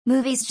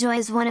Moviesjoy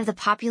is one of the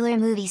popular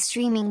movie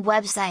streaming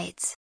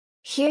websites.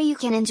 Here you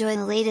can enjoy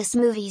the latest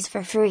movies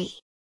for free.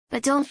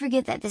 But don't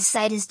forget that this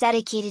site is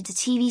dedicated to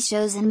TV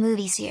shows and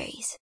movie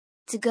series.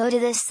 To go to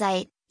this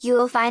site, you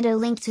will find a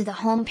link to the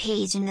home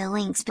page in the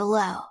links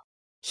below.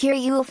 Here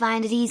you will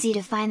find it easy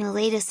to find the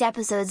latest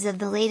episodes of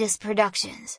the latest productions.